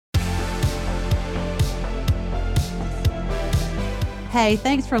Hey,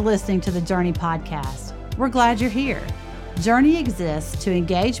 thanks for listening to the Journey podcast. We're glad you're here. Journey exists to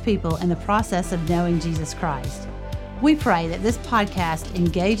engage people in the process of knowing Jesus Christ. We pray that this podcast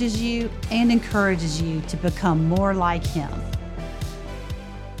engages you and encourages you to become more like Him.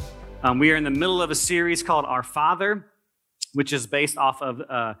 We are in the middle of a series called Our Father, which is based off of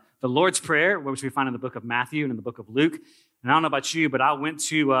the Lord's Prayer, which we find in the book of Matthew and in the book of Luke. And I don't know about you, but I went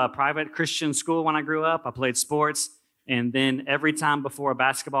to a private Christian school when I grew up. I played sports. And then every time before a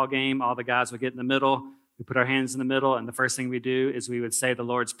basketball game, all the guys would get in the middle. We put our hands in the middle, and the first thing we do is we would say the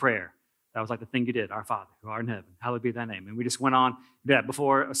Lord's Prayer. That was like the thing you did. Our Father, who art in heaven, hallowed be thy name. And we just went on that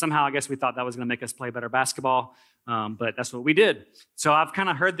before. Somehow, I guess we thought that was going to make us play better basketball, but that's what we did. So I've kind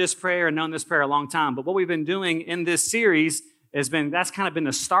of heard this prayer and known this prayer a long time. But what we've been doing in this series that's kind of been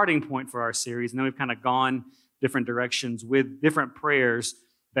the starting point for our series. And then we've kind of gone different directions with different prayers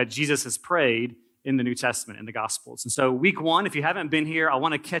that Jesus has prayed in the New Testament, in the Gospels. And so week one, if you haven't been here, I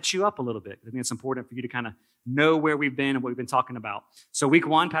want to catch you up a little bit. I think it's important for you to kind of know where we've been and what we've been talking about. So week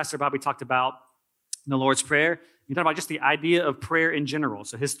one, Pastor Bobby talked about the Lord's Prayer. He talked about just the idea of prayer in general.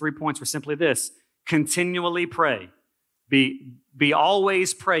 So his 3 points were simply this: continually pray. Be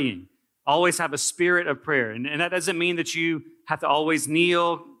always praying. Always have a spirit of prayer. And that doesn't mean that you have to always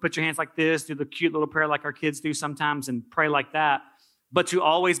kneel, put your hands like this, do the cute little prayer like our kids do sometimes and pray like that. But to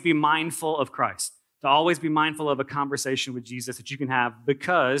always be mindful of Christ, to always be mindful of a conversation with Jesus that you can have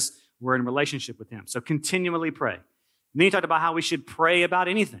because we're in a relationship with Him. So continually pray. And then he talked about how we should pray about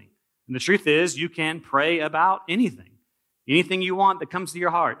anything. And the truth is, you can pray about anything. Anything you want that comes to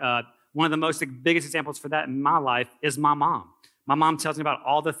your heart. One of the biggest examples for that in my life is my mom. My mom tells me about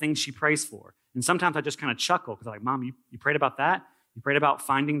all the things she prays for. And sometimes I just kind of chuckle because I'm like, Mom, you prayed about that? You prayed about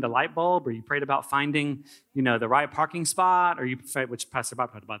finding the light bulb, or you prayed about finding, the right parking spot, or you prayed, which Pastor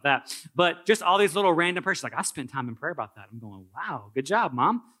Bob talked about that. But just all these little random prayers, like I spent time in prayer about that. I'm going, wow, good job,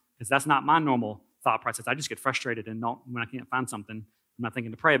 Mom, because that's not my normal thought process. I just get frustrated and when I can't find something, I'm not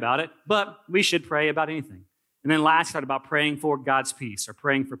thinking to pray about it. But we should pray about anything. And then last, I talked about praying for God's peace or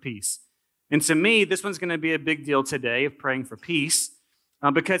praying for peace. And to me, this one's going to be a big deal today of praying for peace.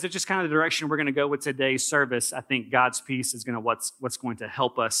 Because it's just kind of the direction we're going to go with today's service. I think God's peace is what's going to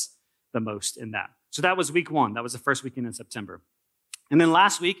help us the most in that. So that was week one. That was the first weekend in September. And then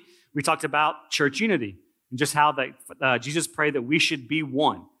last week, we talked about church unity and just how Jesus prayed that we should be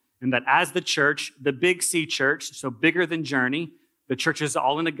one. And that as the church, the Big C church, so bigger than Journey, the churches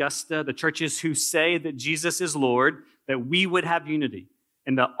all in Augusta, the churches who say that Jesus is Lord, that we would have unity.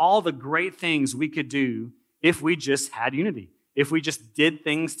 And all the great things we could do if we just had unity. If we just did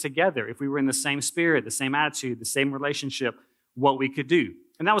things together, if we were in the same spirit, the same attitude, the same relationship, what we could do.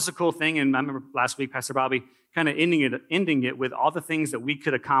 And that was a cool thing. And I remember last week, Pastor Bobby kind of ending it with all the things that we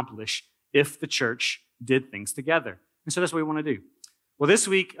could accomplish if the church did things together. And so that's what we want to do. Well, this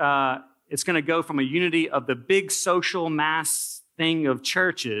week, it's going to go from a unity of the big social mass thing of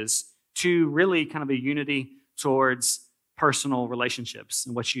churches to really kind of a unity towards personal relationships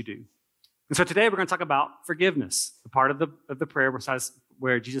and what you do. And so today we're going to talk about forgiveness, the part of the prayer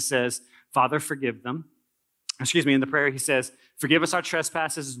where Jesus says, Father, forgive them. In the prayer he says, forgive us our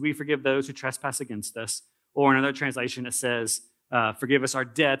trespasses as we forgive those who trespass against us. Or in another translation it says, forgive us our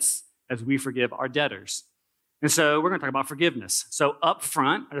debts as we forgive our debtors. And so we're going to talk about forgiveness. So up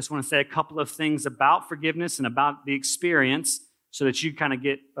front, I just want to say a couple of things about forgiveness and about the experience so that you kind of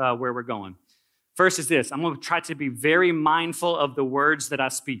get where we're going. First is this: I'm going to try to be very mindful of the words that I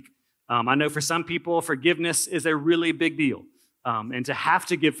speak. I know for some people, forgiveness is a really big deal. And to have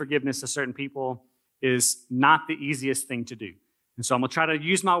to give forgiveness to certain people is not the easiest thing to do. And so I'm going to try to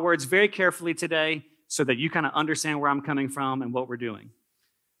use my words very carefully today so that you kind of understand where I'm coming from and what we're doing.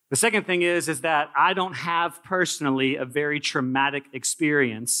 The second thing is that I don't have personally a very traumatic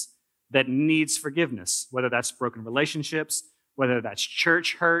experience that needs forgiveness, whether that's broken relationships, whether that's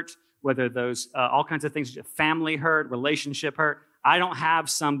church hurt, whether those all kinds of things, family hurt, relationship hurt. I don't have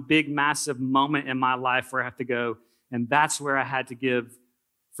some big, massive moment in my life where I have to go, and that's where I had to give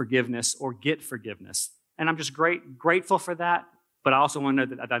forgiveness or get forgiveness. And I'm just grateful for that, but I also want to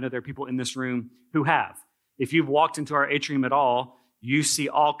know that I know there are people in this room who have. If you've walked into our atrium at all, you see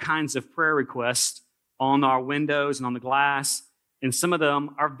all kinds of prayer requests on our windows and on the glass, and some of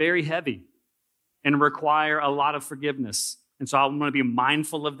them are very heavy and require a lot of forgiveness. And so I want to be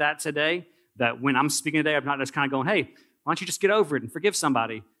mindful of that today, that when I'm speaking today, I'm not just kind of going, hey, why don't you just get over it and forgive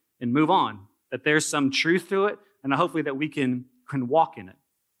somebody and move on? That there's some truth to it, and hopefully that we can walk in it.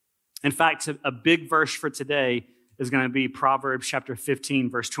 In fact, a big verse for today is going to be Proverbs chapter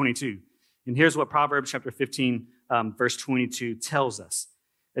 15, verse 22. And here's what Proverbs chapter 15, verse 22 tells us.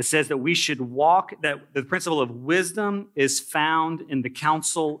 It says that we should walk, that the principle of wisdom is found in the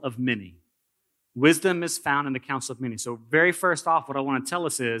counsel of many. Wisdom is found in the counsel of many. So very first off, what I want to tell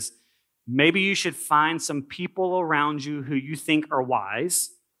us is maybe you should find some people around you who you think are wise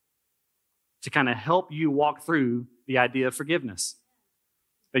to kind of help you walk through the idea of forgiveness.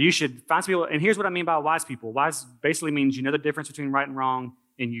 But you should find some people, and here's what I mean by wise people. Wise basically means you know the difference between right and wrong,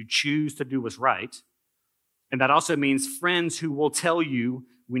 and you choose to do what's right. And that also means friends who will tell you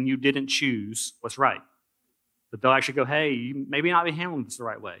when you didn't choose what's right. But they'll actually go, hey, you maybe not be handling this the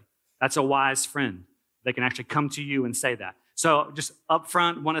right way. That's a wise friend. They can actually come to you and say that. So just up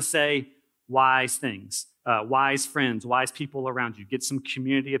front, want to say wise things, wise friends, wise people around you. Get some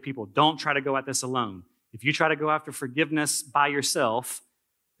community of people. Don't try to go at this alone. If you try to go after forgiveness by yourself,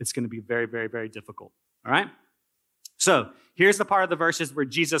 it's going to be very, very, very difficult. All right? So here's the part of the verses where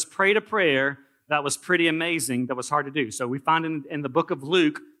Jesus prayed a prayer that was pretty amazing, that was hard to do. So we find in the book of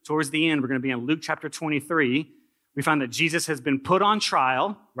Luke, towards the end, we're going to be in Luke chapter 23. We find that Jesus has been put on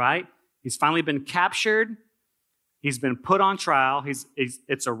trial, right? He's finally been captured. He's been put on trial.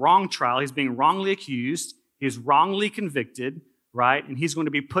 It's a wrong trial. He's being wrongly accused. He's wrongly convicted, right? And he's going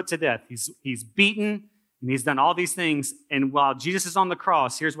to be put to death. He's beaten, and he's done all these things. And while Jesus is on the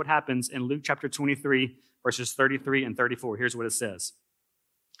cross, here's what happens in Luke chapter 23, verses 33 and 34. Here's what it says.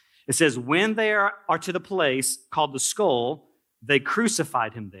 It says, when they are to the place called the Skull, they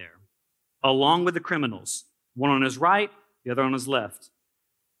crucified him there, along with the criminals, one on his right, the other on his left.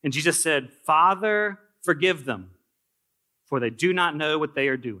 And Jesus said, Father, forgive them, for they do not know what they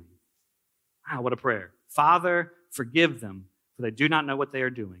are doing. Wow, what a prayer. Father, forgive them, for they do not know what they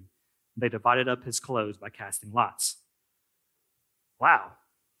are doing. They divided up his clothes by casting lots. Wow.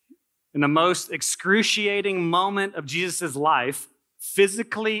 In the most excruciating moment of Jesus' life,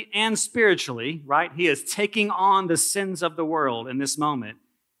 physically and spiritually, right? He is taking on the sins of the world in this moment.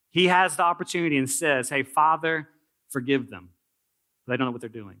 He has the opportunity and says, hey, Father, forgive them. They don't know what they're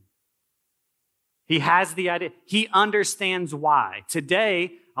doing. He has the idea. He understands why.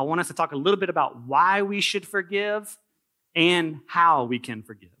 Today, I want us to talk a little bit about why we should forgive and how we can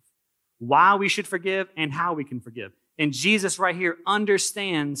forgive. Why we should forgive and how we can forgive. And Jesus right here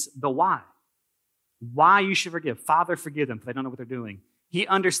understands the why. Why you should forgive. Father, forgive them, for they don't know what they're doing. He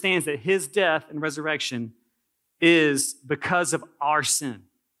understands that his death and resurrection is because of our sin.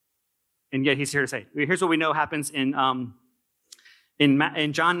 And yet he's here to say, here's what we know happens in John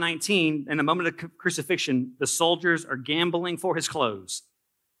 19, in the moment of crucifixion, the soldiers are gambling for his clothes.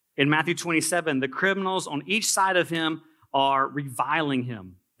 In Matthew 27, the criminals on each side of him are reviling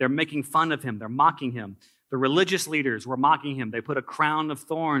him. They're making fun of him. They're mocking him. The religious leaders were mocking him. They put a crown of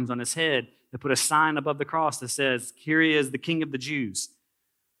thorns on his head. They put a sign above the cross that says, here he is, the King of the Jews.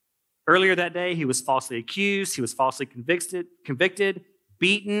 Earlier that day, he was falsely accused. He was falsely convicted,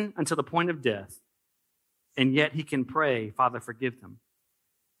 beaten until the point of death. And yet he can pray, Father, forgive them.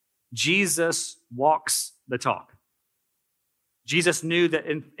 Jesus walks the talk. Jesus knew that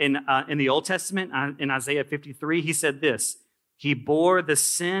in the Old Testament, in Isaiah 53, he said this, he bore the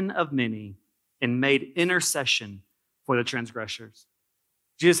sin of many and made intercession for the transgressors.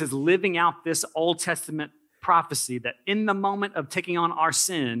 Jesus is living out this Old Testament prophecy that in the moment of taking on our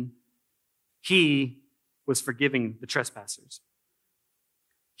sin, he was forgiving the trespassers.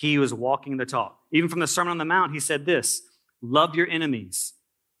 He was walking the talk. Even from the Sermon on the Mount, he said this, love your enemies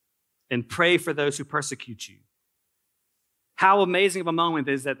and pray for those who persecute you. How amazing of a moment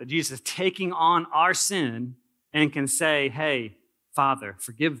is that Jesus is taking on our sin and can say, hey, Father,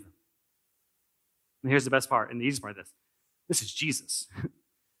 forgive them. And here's the best part, and the easiest part of this. This is Jesus.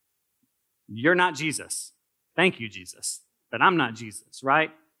 You're not Jesus. Thank you, Jesus, that I'm not Jesus, right?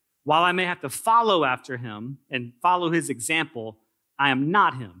 While I may have to follow after him and follow his example, I am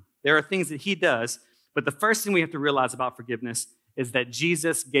not him. There are things that he does, but the first thing we have to realize about forgiveness is that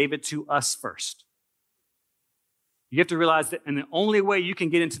Jesus gave it to us first. You have to realize that, and the only way you can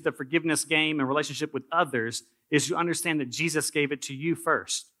get into the forgiveness game and relationship with others is to understand that Jesus gave it to you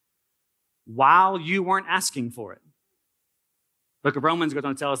first, while you weren't asking for it. Book of Romans goes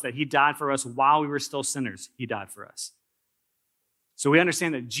on to tell us that he died for us while we were still sinners. He died for us. So we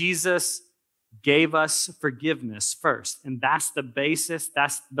understand that Jesus gave us forgiveness first. And that's the basis,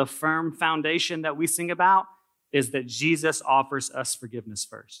 that's the firm foundation that we sing about, is that Jesus offers us forgiveness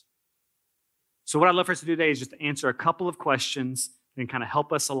first. So what I'd love for us to do today is just to answer a couple of questions and kind of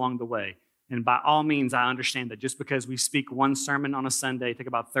help us along the way. And by all means, I understand that just because we speak one sermon on a Sunday, take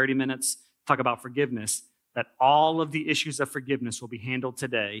about 30 minutes, talk about forgiveness, that all of the issues of forgiveness will be handled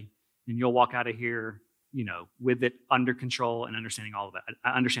today, and you'll walk out of here, with it under control and understanding all of that.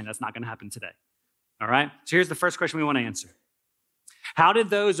 I understand that's not going to happen today. All right? So here's the first question we want to answer. How did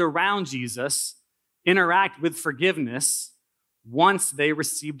those around Jesus interact with forgiveness once they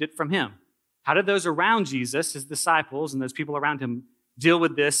received it from him? How did those around Jesus, his disciples, and those people around him deal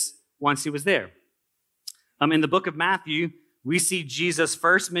with this once he was there? In the book of Matthew, we see Jesus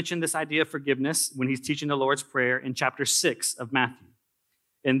first mention this idea of forgiveness when he's teaching the Lord's Prayer in chapter 6 of Matthew.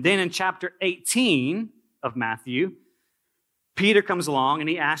 And then in chapter 18 of Matthew, Peter comes along and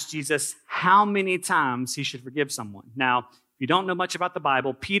he asks Jesus how many times he should forgive someone. Now, if you don't know much about the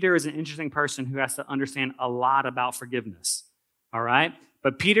Bible, Peter is an interesting person who has to understand a lot about forgiveness, all right?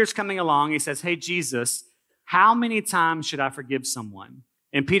 But Peter's coming along. He says, hey, Jesus, how many times should I forgive someone?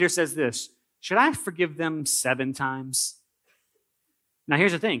 And Peter says this, should I forgive them 7 times? Now,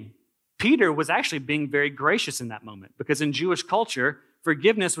 here's the thing. Peter was actually being very gracious in that moment because in Jewish culture,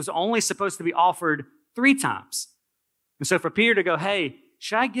 forgiveness was only supposed to be offered 3 times. And so for Peter to go, hey,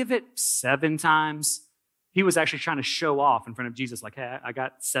 should I give it 7 times? He was actually trying to show off in front of Jesus, like, hey, I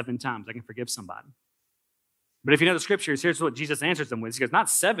got 7 times. I can forgive somebody. But if you know the scriptures, here's what Jesus answers them with. He goes, not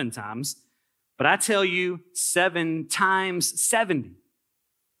 7 times, but I tell you 7 times 70.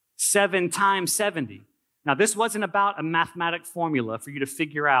 7 times 70. Now, this wasn't about a mathematic formula for you to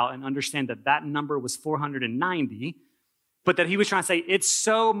figure out and understand that that number was 490, but that he was trying to say it's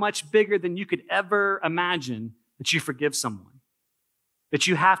so much bigger than you could ever imagine that you forgive someone, that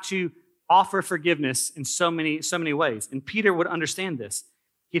you have to offer forgiveness in so many ways. And Peter would understand this.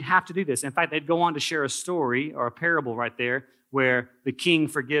 He'd have to do this. In fact, they'd go on to share a story or a parable right there where the king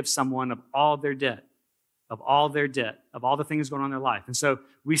forgives someone of all their debt, of all the things going on in their life. And so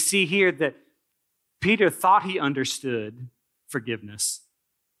we see here that Peter thought he understood forgiveness,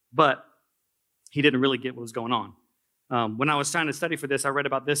 but he didn't really get what was going on. When I was trying to study for this, I read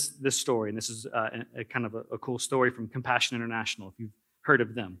about this story, and this is a kind of a cool story from Compassion International, if you've heard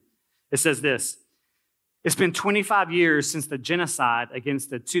of them. It says this, it's been 25 years since the genocide against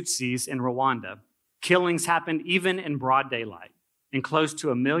the Tutsis in Rwanda. Killings happened even in broad daylight, and close to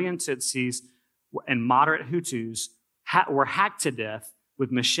 1 million Tutsis and moderate Hutus were hacked to death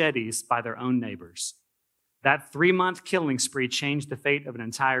with machetes by their own neighbors. That 3-month killing spree changed the fate of an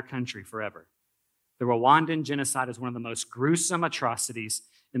entire country forever. The Rwandan genocide is one of the most gruesome atrocities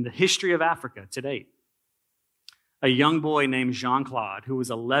in the history of Africa to date. A young boy named Jean-Claude, who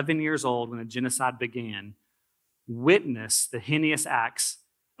was 11 years old when the genocide began, witnessed the heinous acts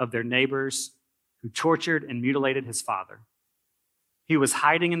of their neighbors who tortured and mutilated his father. He was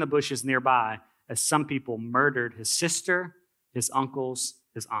hiding in the bushes nearby as some people murdered his sister, his uncles,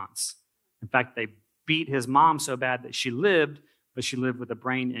 his aunts. In fact, they beat his mom so bad that she lived, but she lived with a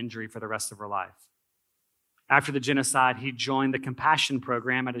brain injury for the rest of her life. After the genocide, he joined the Compassion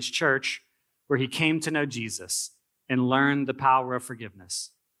program at his church, where he came to know Jesus and learned the power of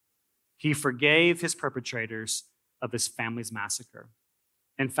forgiveness. He forgave his perpetrators of his family's massacre.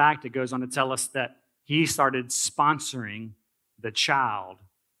 In fact, it goes on to tell us that he started sponsoring the child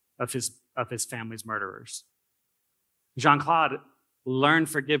of his family's murderers. Jean-Claude learned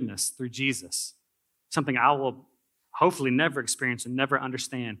forgiveness through Jesus, something I will hopefully never experience and never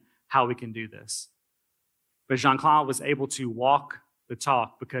understand how we can do this. But Jean-Claude was able to walk the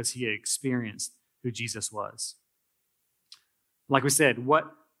talk because he had experienced who Jesus was. Like we said, what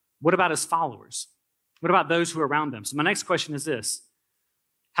about his followers? What about those who are around them? So my next question is this.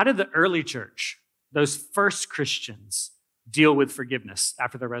 How did the early church, those first Christians, deal with forgiveness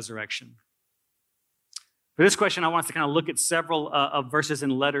after the resurrection? For this question, I want us to kind of look at several of verses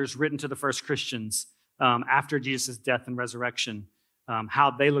and letters written to the first Christians after Jesus' death and resurrection,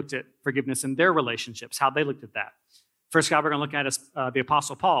 how they looked at forgiveness in their relationships, how they looked at that. First guy we're going to look at is the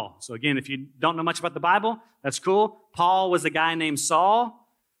Apostle Paul. So again, if you don't know much about the Bible, that's cool. Paul was a guy named Saul.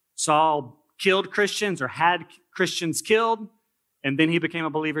 Saul killed Christians or had Christians killed, and then he became a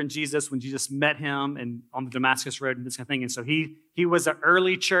believer in Jesus when Jesus met him and on the Damascus Road and this kind of thing. And so he was an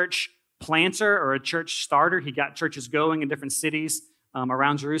early church planter or a church starter. He got churches going in different cities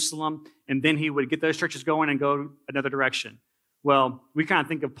around Jerusalem, and then he would get those churches going and go another direction. Well, we kind of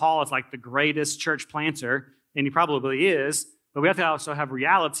think of Paul as like the greatest church planter, and he probably is, but we have to also have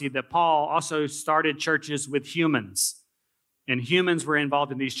reality that Paul also started churches with humans, and humans were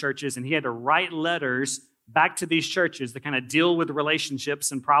involved in these churches, and he had to write letters back to these churches to kind of deal with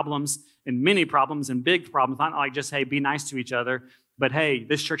relationships and problems and many problems and big problems, not like just, hey, be nice to each other, but hey,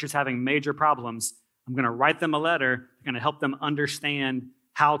 this church is having major problems. I'm going to write them a letter, going to help them understand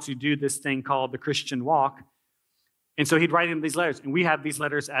how to do this thing called the Christian walk. And so he'd write them these letters, and we have these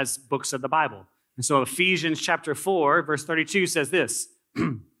letters as books of the Bible. And so Ephesians chapter 4, verse 32 says this,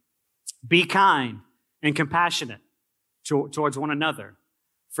 be kind and compassionate towards one another,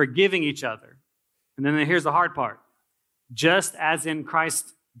 forgiving each other. And then here's the hard part. just as in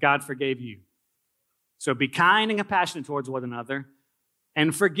Christ God forgave you. So be kind and compassionate towards one another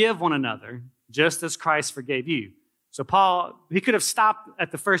and forgive one another, just as Christ forgave you. So Paul, he could have stopped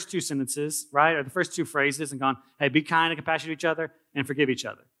at the first two sentences, right? Or the first two phrases and gone, hey, be kind and compassionate to each other and forgive each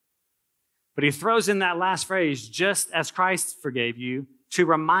other. But he throws in that last phrase, just as Christ forgave you, to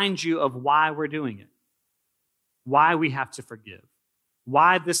remind you of why we're doing it, why we have to forgive,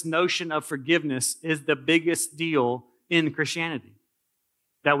 why this notion of forgiveness is the biggest deal in Christianity,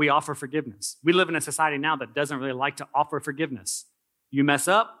 that we offer forgiveness. We live in a society now that doesn't really like to offer forgiveness. You mess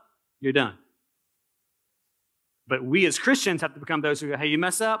up, you're done. But we as Christians have to become those who go, hey, you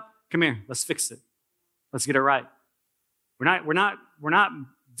mess up, come here, let's fix it. Let's get it right. We're not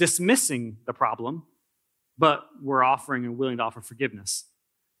dismissing the problem, but we're offering and willing to offer forgiveness.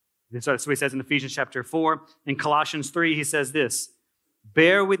 That's what he says in Ephesians chapter 4. In Colossians 3, he says this,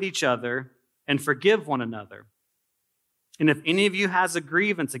 bear with each other and forgive one another. And if any of you has a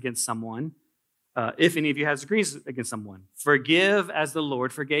grievance against someone, forgive as the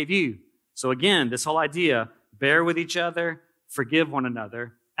Lord forgave you. So again, this whole idea, bear with each other, forgive one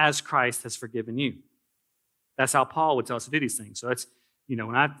another as Christ has forgiven you. That's how Paul would tell us to do these things. So it's,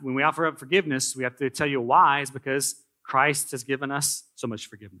 when we offer up forgiveness, we have to tell you why. It's because Christ has given us so much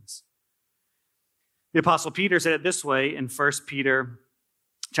forgiveness. The Apostle Peter said it this way in 1 Peter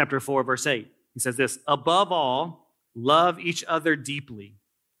chapter 4, verse 8. He says this, above all, love each other deeply,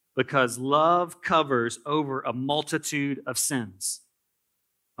 because love covers over a multitude of sins.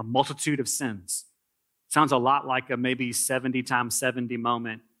 A multitude of sins. Sounds a lot like a maybe 70 times 70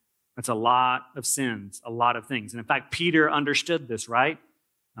 moment. That's a lot of sins, a lot of things. And in fact, Peter understood this, right?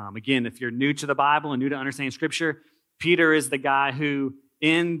 Again, if you're new to the Bible and new to understanding Scripture, Peter is the guy who,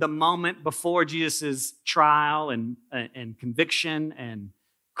 in the moment before Jesus' trial and conviction and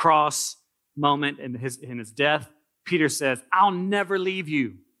cross moment and his death, Peter says, I'll never leave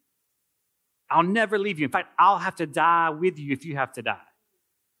you. I'll never leave you. In fact, I'll have to die with you if you have to die.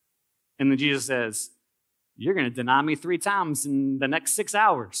 And then Jesus says, you're going to deny me 3 times in the next 6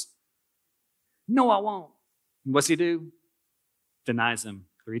 hours. No, I won't. And what's he do? Denies him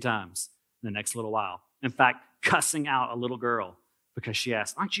 3 times in the next little while. In fact, cussing out a little girl because she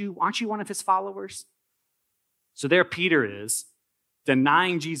asked, aren't you one of his followers? So there Peter is,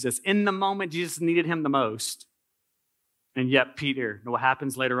 denying Jesus in the moment Jesus needed him the most. And yet Peter, you know what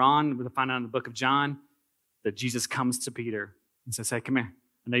happens later on? We'll find out in the book of John that Jesus comes to Peter and says, hey, come here.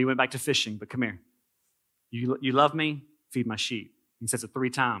 I know you went back to fishing, but come here. You love me? Feed my sheep. He says it 3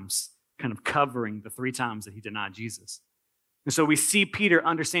 times, kind of covering the 3 times that he denied Jesus. And so we see Peter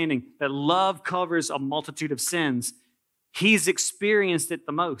understanding that love covers a multitude of sins. He's experienced it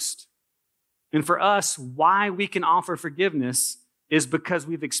the most. And for us, why we can offer forgiveness is because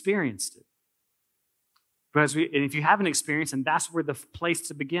we've experienced it. And if you haven't experienced, and that's where the place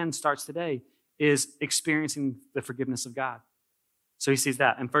to begin starts today, is experiencing the forgiveness of God. So he sees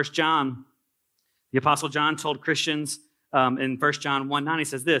that. In 1 John, the Apostle John told Christians in 1 John 1:9, he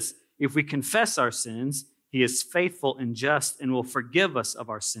says this, if we confess our sins, he is faithful and just and will forgive us of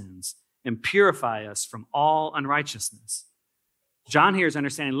our sins and purify us from all unrighteousness. John here is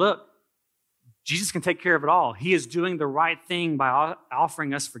understanding, look, Jesus can take care of it all. He is doing the right thing by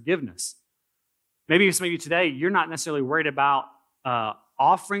offering us forgiveness. Maybe some of you today, you're not necessarily worried about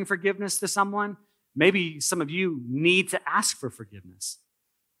offering forgiveness to someone. Maybe some of you need to ask for forgiveness.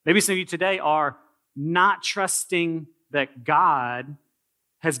 Maybe some of you today are not trusting that God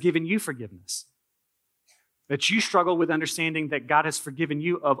has given you forgiveness. That you struggle with understanding that God has forgiven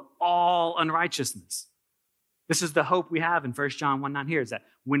you of all unrighteousness. This is the hope we have in 1 John 1:9 here, is that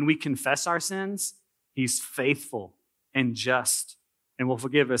when we confess our sins, he's faithful and just and will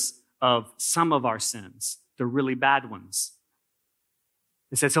forgive us of some of our sins, the really bad ones.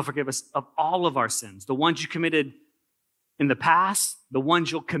 It says he'll forgive us of all of our sins, the ones you committed in the past, the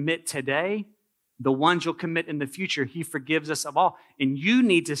ones you'll commit today, the ones you'll commit in the future. He forgives us of all. And you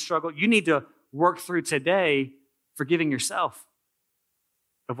need to struggle, you need to work through today forgiving yourself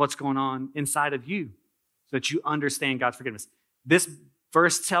of what's going on inside of you so that you understand God's forgiveness. This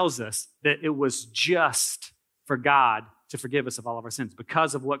verse tells us that it was just for God to forgive us of all of our sins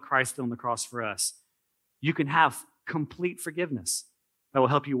because of what Christ did on the cross for us. You can have complete forgiveness that will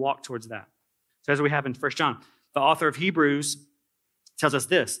help you walk towards that. So as we have in 1 John, the author of Hebrews tells us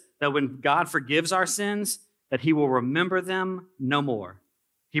this, that when God forgives our sins, that he will remember them no more.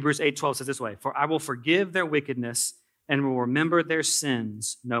 Hebrews 8:12 says this way, for I will forgive their wickedness and will remember their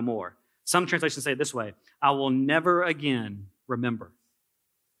sins no more. Some translations say it this way, I will never again remember.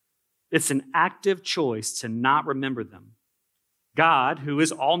 It's an active choice to not remember them. God, who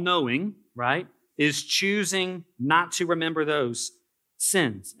is all-knowing, right, is choosing not to remember those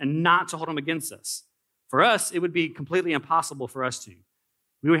sins and not to hold them against us. For us, it would be completely impossible for us to.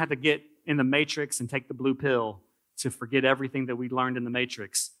 We would have to get in the matrix and take the blue pill to forget everything that we learned in the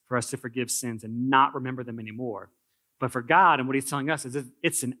matrix for us to forgive sins and not remember them anymore. But for God, and what he's telling us is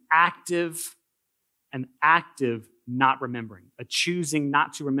it's an active not remembering, a choosing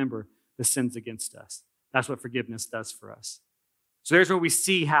not to remember the sins against us. That's what forgiveness does for us. So there's where we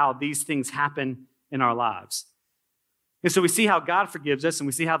see how these things happen in our lives. And so we see how God forgives us, and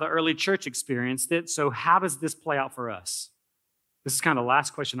we see how the early church experienced it. So how does this play out for us? This is kind of the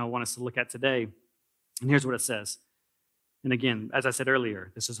last question I want us to look at today. And here's what it says. And again, as I said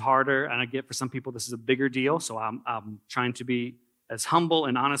earlier, this is harder, and I get for some people this is a bigger deal, so I'm trying to be as humble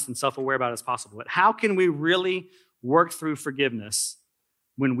and honest and self-aware about it as possible. But how can we really work through forgiveness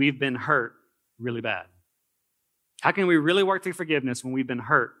when we've been hurt really bad? How can we really work through forgiveness when we've been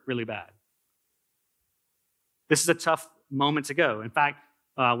hurt really bad? This is a tough moment to go. In fact,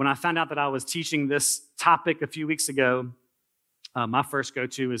 when I found out that I was teaching this topic a few weeks ago, my first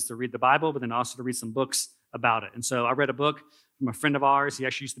go-to is to read the Bible, but then also to read some books about it. And so I read a book from a friend of ours. He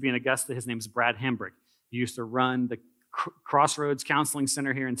actually used to be in Augusta. His name is Brad Hambrick. He used to run the Crossroads Counseling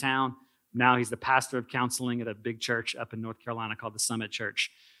Center here in town. Now he's the pastor of counseling at a big church up in North Carolina called the Summit Church.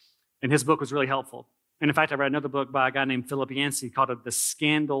 And his book was really helpful. And in fact, I read another book by a guy named Philip Yancey called it The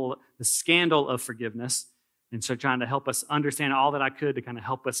Scandal of Forgiveness. And so trying to help us understand all that I could to kind of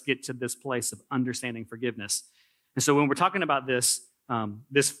help us get to this place of understanding forgiveness. And so when we're talking about this,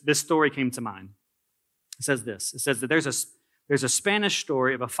 this story came to mind. It says this. It says that there's a Spanish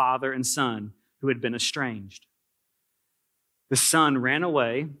story of a father and son who had been estranged. The son ran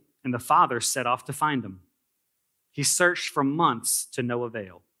away, and the father set off to find him. He searched for months to no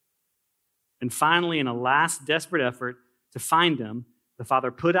avail. And finally, in a last desperate effort to find him, the father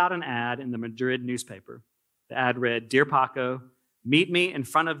put out an ad in the Madrid newspaper. The ad read, "Dear Paco, meet me in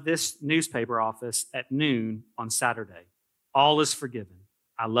front of this newspaper office at noon on Saturday. All is forgiven.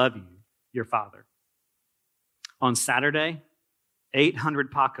 I love you, your father." On Saturday,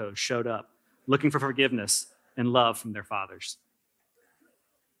 800 Pacos showed up looking for forgiveness and love from their fathers.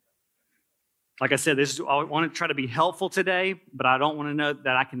 Like I said, I want to try to be helpful today, but I don't want to know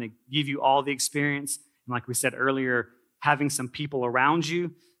that I can give you all the experience. And like we said earlier, having some people around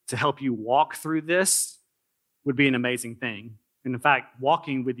you to help you walk through this would be an amazing thing. And in fact,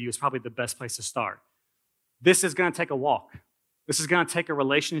 walking with you is probably the best place to start. This is going to take a walk. This is going to take a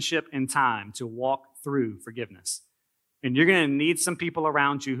relationship and time to walk through forgiveness. And you're going to need some people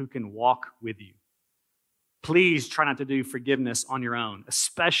around you who can walk with you. Please try not to do forgiveness on your own,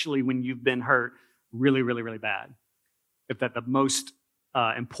 especially when you've been hurt really, really, really bad. If that the most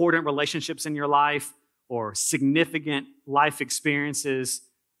important relationships in your life or significant life experiences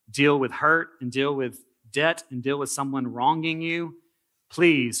deal with hurt and deal with debt and deal with someone wronging you,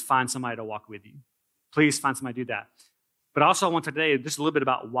 please find somebody to walk with you. Please find somebody to do that. But also I want today just a little bit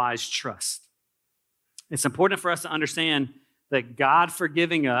about wise trust. It's important for us to understand that God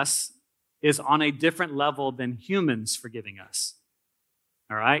forgiving us is on a different level than humans forgiving us.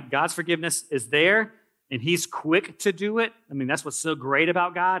 All right? God's forgiveness is there, and he's quick to do it. I mean, that's what's so great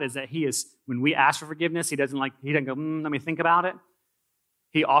about God is that he is, when we ask for forgiveness, he doesn't go, let me think about it.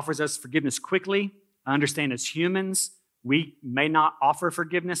 He offers us forgiveness quickly. I understand as humans, we may not offer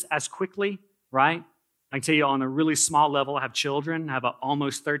forgiveness as quickly, right? I can tell you on a really small level, I have children. I have an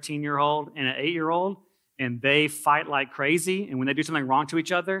almost 13-year-old and an 8-year-old, and they fight like crazy. And when they do something wrong to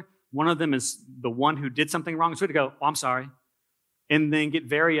each other, one of them is the one who did something wrong. So to go, I'm sorry. And then get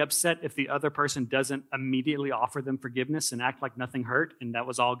very upset if the other person doesn't immediately offer them forgiveness and act like nothing hurt and that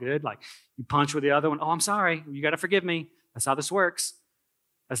was all good. Like you punch with the other one, I'm sorry, you got to forgive me. That's how this works.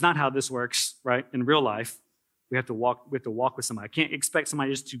 That's not how this works, right? In real life, we have to walk with somebody. I can't expect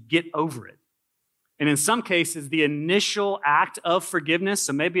somebody just to get over it. And in some cases, the initial act of forgiveness,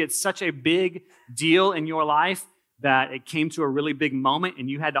 so maybe it's such a big deal in your life that it came to a really big moment and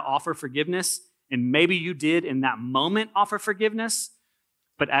you had to offer forgiveness, and maybe you did in that moment offer forgiveness,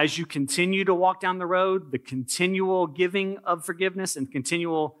 but as you continue to walk down the road, the continual giving of forgiveness and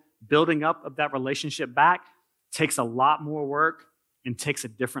continual building up of that relationship back takes a lot more work and takes a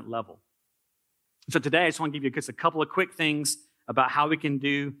different level. So today, I just want to give you just a couple of quick things about how we can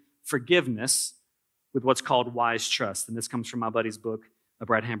do forgiveness with what's called wise trust. And this comes from my buddy's book,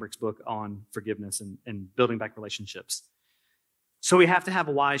 Brad Hambrick's book on forgiveness and building back relationships. So we have to have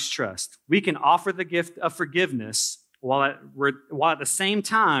a wise trust. We can offer the gift of forgiveness while at the same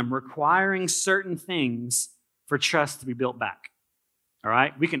time requiring certain things for trust to be built back. All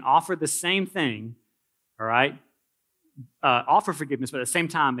right? We can offer the same thing, all right, offer forgiveness, but at the same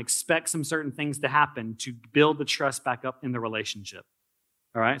time, expect some certain things to happen to build the trust back up in the relationship.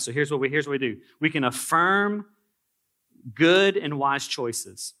 All right, so here's what we do. We can affirm good and wise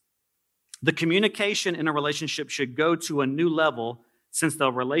choices. The communication in a relationship should go to a new level since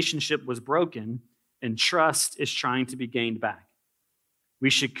the relationship was broken and trust is trying to be gained back. We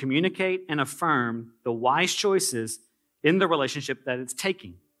should communicate and affirm the wise choices in the relationship that it's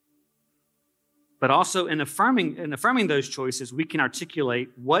taking. But also in affirming those choices, we can articulate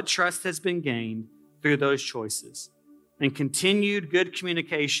what trust has been gained through those choices. And continued good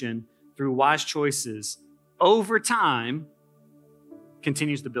communication through wise choices over time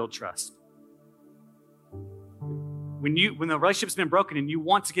continues to build trust. When the relationship's been broken and you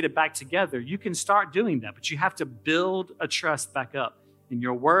want to get it back together, you can start doing that, but you have to build a trust back up. And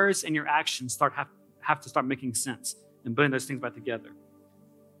your words and your actions have to start making sense and putting those things back together.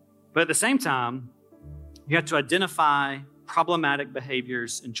 But at the same time, you have to identify problematic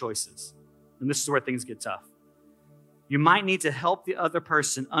behaviors and choices. And this is where things get tough. You might need to help the other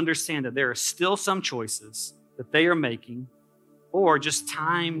person understand that there are still some choices that they are making or just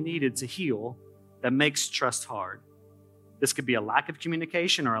time needed to heal that makes trust hard. This could be a lack of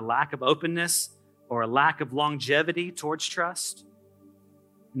communication or a lack of openness or a lack of longevity towards trust.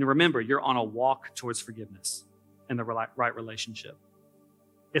 And remember, you're on a walk towards forgiveness and the right relationship.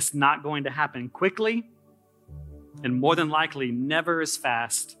 It's not going to happen quickly and more than likely never as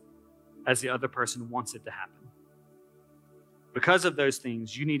fast as the other person wants it to happen. Because of those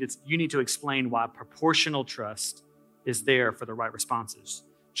things, you need to explain why proportional trust is there for the right responses.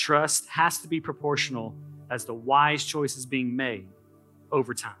 Trust has to be proportional as the wise choice is being made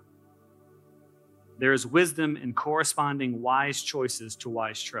over time. There is wisdom in corresponding wise choices to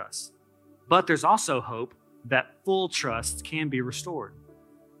wise trust. But there's also hope that full trust can be restored.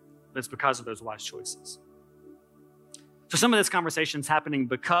 That's because of those wise choices. So some of this conversation is happening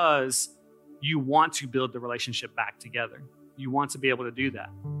because you want to build the relationship back together. You want to be able to do that.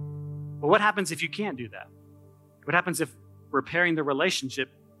 But what happens if you can't do that? What happens if repairing the relationship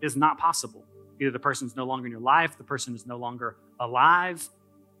is not possible? Either the person's no longer in your life, the person is no longer alive,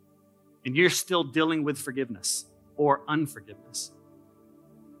 and you're still dealing with forgiveness or unforgiveness.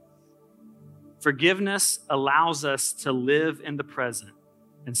 Forgiveness allows us to live in the present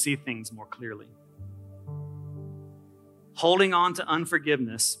and see things more clearly. Holding on to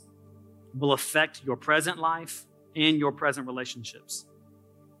unforgiveness will affect your present life and your present relationships.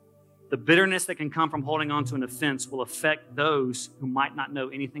 The bitterness that can come from holding on to an offense will affect those who might not know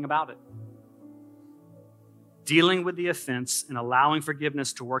anything about it. Dealing with the offense and allowing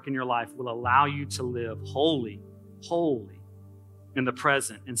forgiveness to work in your life will allow you to live wholly in the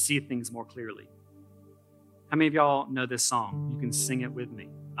present and see things more clearly. How many of y'all know this song? You can sing it with me.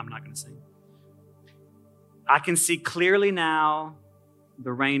 I'm not going to sing. I can see clearly now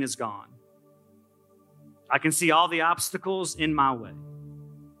the rain is gone. I can see all the obstacles in my way.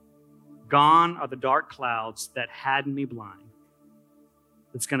 Gone are the dark clouds that had me blind.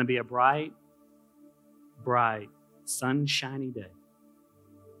 It's going to be a bright, sunshiny day.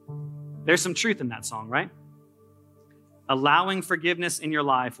 There's some truth in that song, right? Allowing forgiveness in your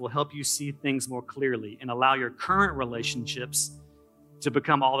life will help you see things more clearly and allow your current relationships to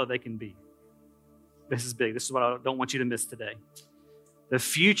become all that they can be. This is big. This is what I don't want you to miss today. The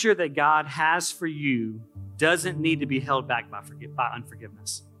future that God has for you doesn't need to be held back by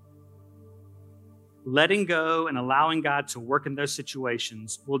unforgiveness. Letting go and allowing God to work in those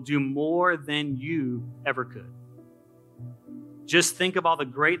situations will do more than you ever could. Just think of all the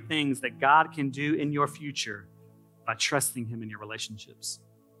great things that God can do in your future by trusting Him in your relationships.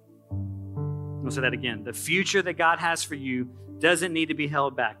 I'll say that again. The future that God has for you doesn't need to be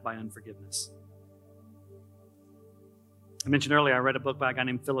held back by unforgiveness. I mentioned earlier, I read a book by a guy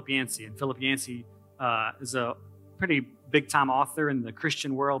named Philip Yancey, and Philip Yancey is a pretty big-time author in the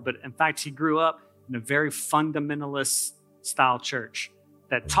Christian world, but in fact, he grew up in a very fundamentalist style church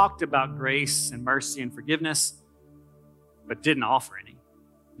that talked about grace and mercy and forgiveness, but didn't offer any,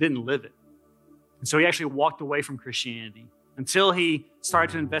 didn't live it. And so he actually walked away from Christianity until he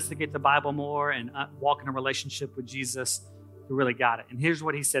started to investigate the Bible more and walk in a relationship with Jesus, who really got it. And here's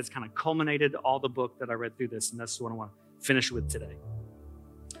what he says kind of culminated all the book that I read through this, and that's what I want to finish with today.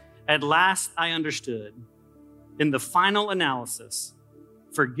 At last I understood, in the final analysis,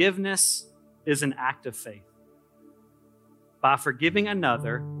 forgiveness is an act of faith. By forgiving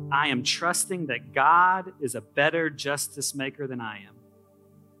another, I am trusting that God is a better justice maker than I am.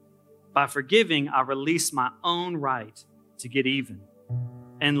 By forgiving, I release my own right to get even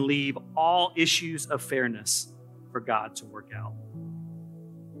and leave all issues of fairness for God to work out.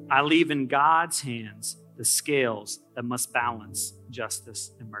 I leave in God's hands the scales that must balance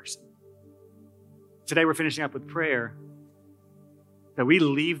justice and mercy. Today we're finishing up with prayer that we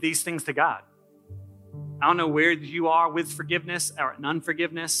leave these things to God. I don't know where you are with forgiveness or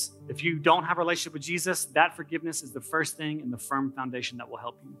unforgiveness. If you don't have a relationship with Jesus, that forgiveness is the first thing and the firm foundation that will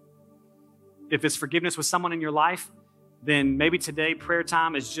help you. If it's forgiveness with someone in your life, then maybe today prayer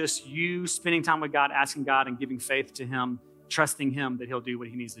time is just you spending time with God, asking God and giving faith to Him, trusting Him that He'll do what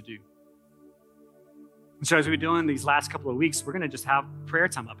He needs to do. And so as we're doing these last couple of weeks, we're going to just have prayer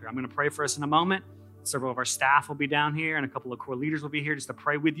time up here. I'm going to pray for us in a moment. Several of our staff will be down here, and a couple of core leaders will be here just to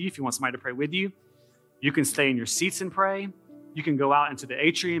pray with you if you want somebody to pray with you. You can stay in your seats and pray. You can go out into the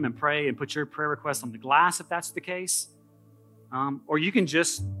atrium and pray and put your prayer request on the glass if that's the case. Or you can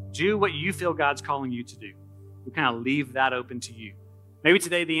just do what you feel God's calling you to do. We kind of leave that open to you. Maybe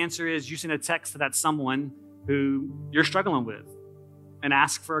today the answer is you send a text to that someone who you're struggling with and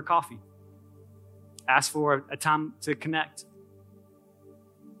ask for a coffee. Ask for a time to connect.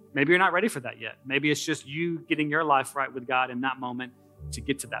 Maybe you're not ready for that yet. Maybe it's just you getting your life right with God in that moment to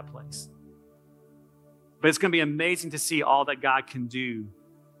get to that place. But it's going to be amazing to see all that God can do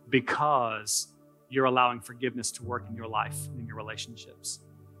because you're allowing forgiveness to work in your life and in your relationships.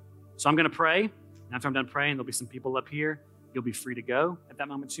 So I'm going to pray. And after I'm done praying, there'll be some people up here. You'll be free to go at that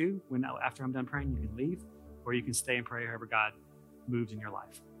moment too. After I'm done praying, you can leave, or you can stay and pray however God moves in your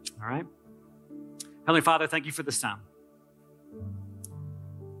life. All right? Heavenly Father, thank you for this time.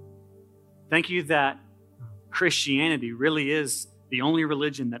 Thank you that Christianity really is the only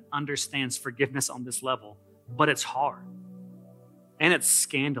religion that understands forgiveness on this level, but it's hard. And it's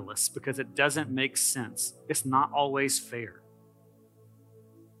scandalous because it doesn't make sense. It's not always fair.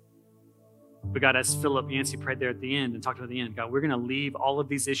 But God, as Philip Yancey prayed there at the end and talked about at the end, God, we're going to leave all of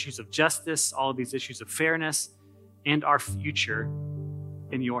these issues of justice, all of these issues of fairness, and our future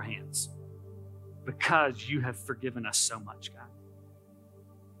in your hands because you have forgiven us so much, God.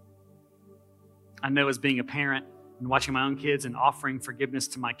 I know as being a parent and watching my own kids and offering forgiveness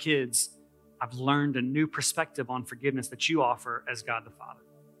to my kids, I've learned a new perspective on forgiveness that you offer as God the Father.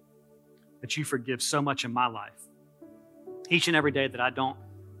 That you forgive so much in my life. Each and every day that I don't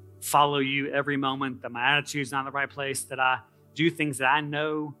follow you every moment, that my attitude's not in the right place, that I do things that I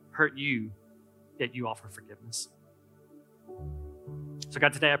know hurt you, yet you offer forgiveness. So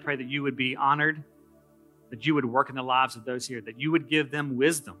God, today I pray that you would be honored, that you would work in the lives of those here, that you would give them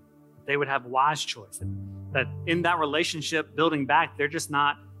wisdom, that they would have wise choice, that in that relationship building back, they're just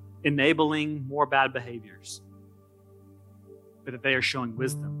not enabling more bad behaviors, but that they are showing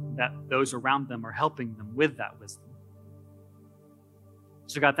wisdom, that those around them are helping them with that wisdom.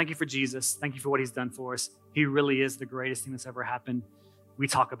 So God, thank you for Jesus. Thank you for what he's done for us. He really is the greatest thing that's ever happened. We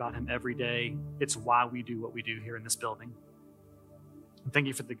talk about him every day. It's why we do what we do here in this building. And thank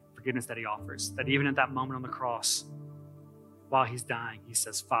you for the forgiveness that he offers, that even at that moment on the cross, while he's dying, he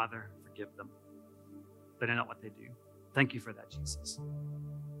says, Father, forgive them. They don't know what they do. Thank you for that, Jesus.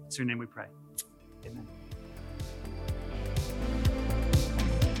 It's your name we pray. Amen.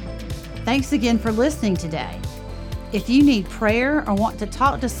 Thanks again for listening today. If you need prayer or want to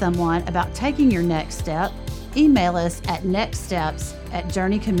talk to someone about taking your next step, email us at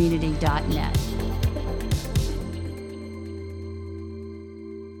nextsteps@journeycommunity.net.